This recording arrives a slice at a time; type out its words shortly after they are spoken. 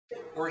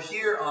we're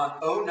here on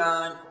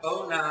 09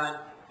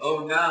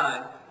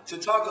 to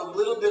talk a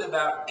little bit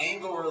about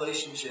angle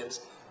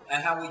relationships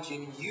and how we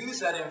can use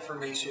that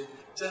information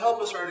to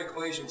help us write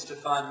equations to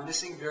find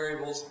missing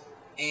variables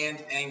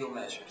and angle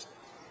measures.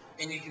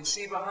 And you can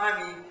see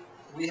behind me,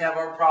 we have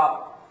our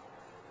problem.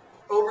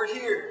 Over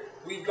here,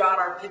 we've got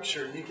our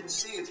picture. You can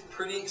see it's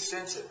pretty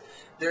extensive.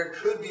 There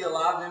could be a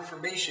lot of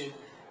information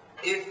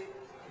if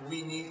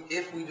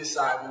we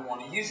decide we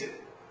want to use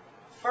it.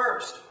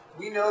 First,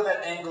 we know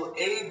that angle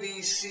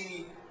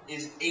ABC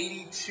is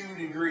 82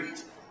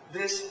 degrees.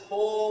 This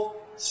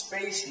whole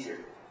space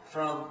here,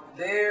 from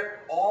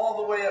there all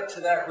the way up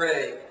to that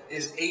ray,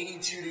 is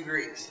 82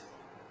 degrees.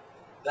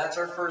 That's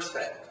our first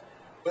fact.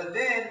 But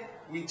then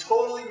we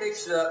totally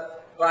mix it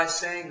up by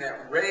saying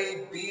that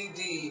ray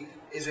BD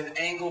is an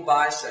angle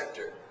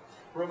bisector.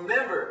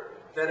 Remember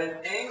that an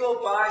angle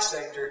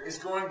bisector is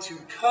going to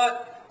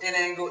cut an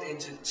angle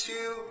into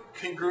two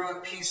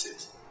congruent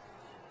pieces.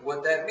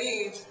 What that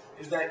means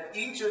is that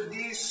each of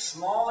these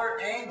smaller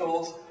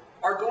angles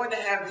are going to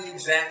have the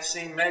exact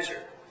same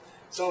measure.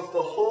 So if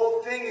the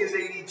whole thing is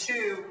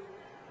 82,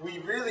 we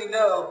really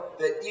know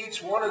that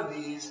each one of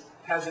these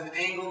has an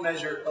angle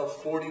measure of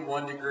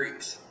 41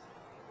 degrees.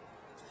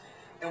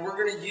 And we're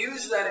going to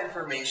use that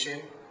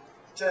information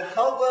to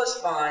help us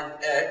find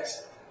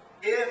x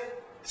if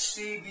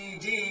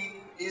CBD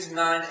is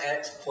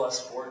 9x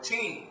plus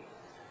 14.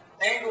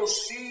 Angle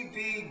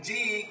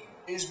CBD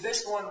is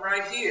this one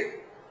right here.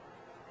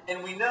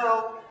 And we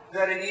know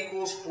that it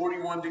equals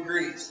 41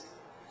 degrees.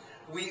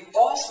 We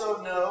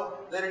also know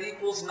that it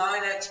equals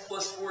 9x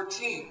plus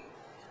 14.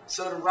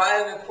 So to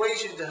write an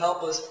equation to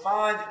help us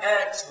find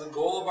x, the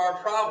goal of our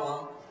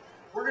problem,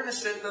 we're going to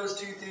set those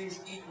two things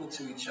equal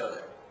to each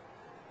other.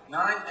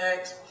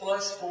 9x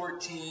plus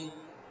 14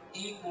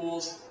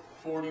 equals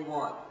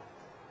 41.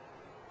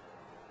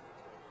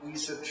 We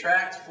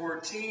subtract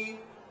 14.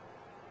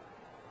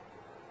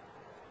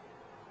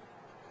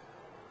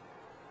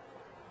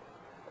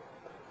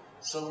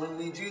 So when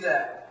we do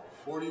that,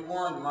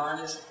 41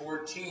 minus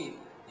 14,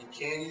 you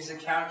can use a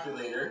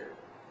calculator.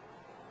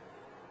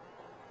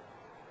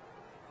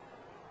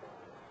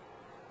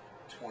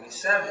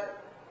 27.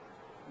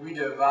 We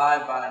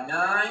divide by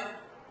 9,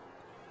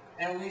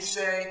 and we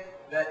say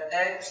that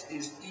x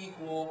is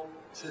equal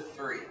to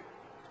 3.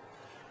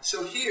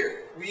 So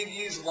here, we've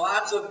used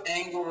lots of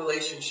angle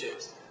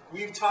relationships.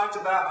 We've talked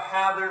about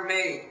how they're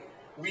made.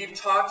 We've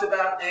talked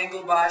about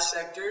angle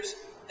bisectors,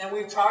 and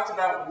we've talked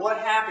about what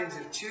happens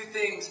if two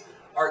things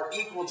are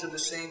equal to the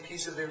same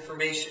piece of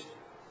information.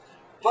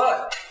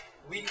 But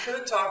we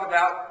could talk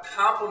about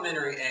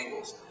complementary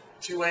angles,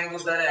 two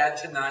angles that add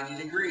to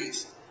 90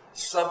 degrees.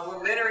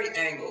 Supplementary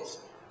angles,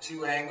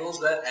 two angles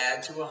that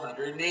add to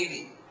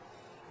 180.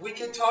 We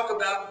could talk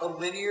about a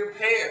linear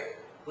pair,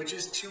 which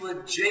is two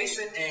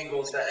adjacent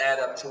angles that add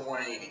up to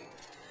 180.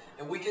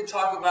 And we can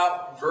talk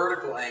about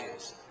vertical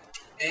angles,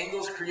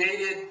 angles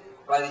created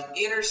by the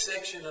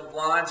intersection of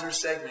lines or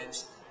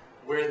segments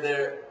where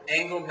their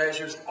angle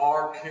measures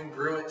are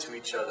congruent to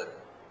each other.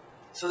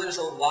 So there's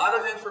a lot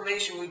of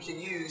information we can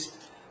use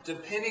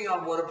depending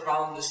on what a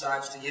problem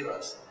decides to give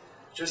us.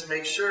 Just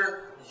make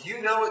sure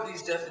you know what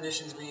these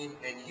definitions mean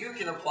and you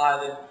can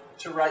apply them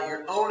to write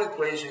your own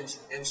equations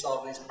and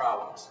solve these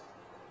problems.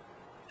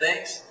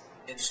 Thanks,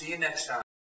 and see you next time.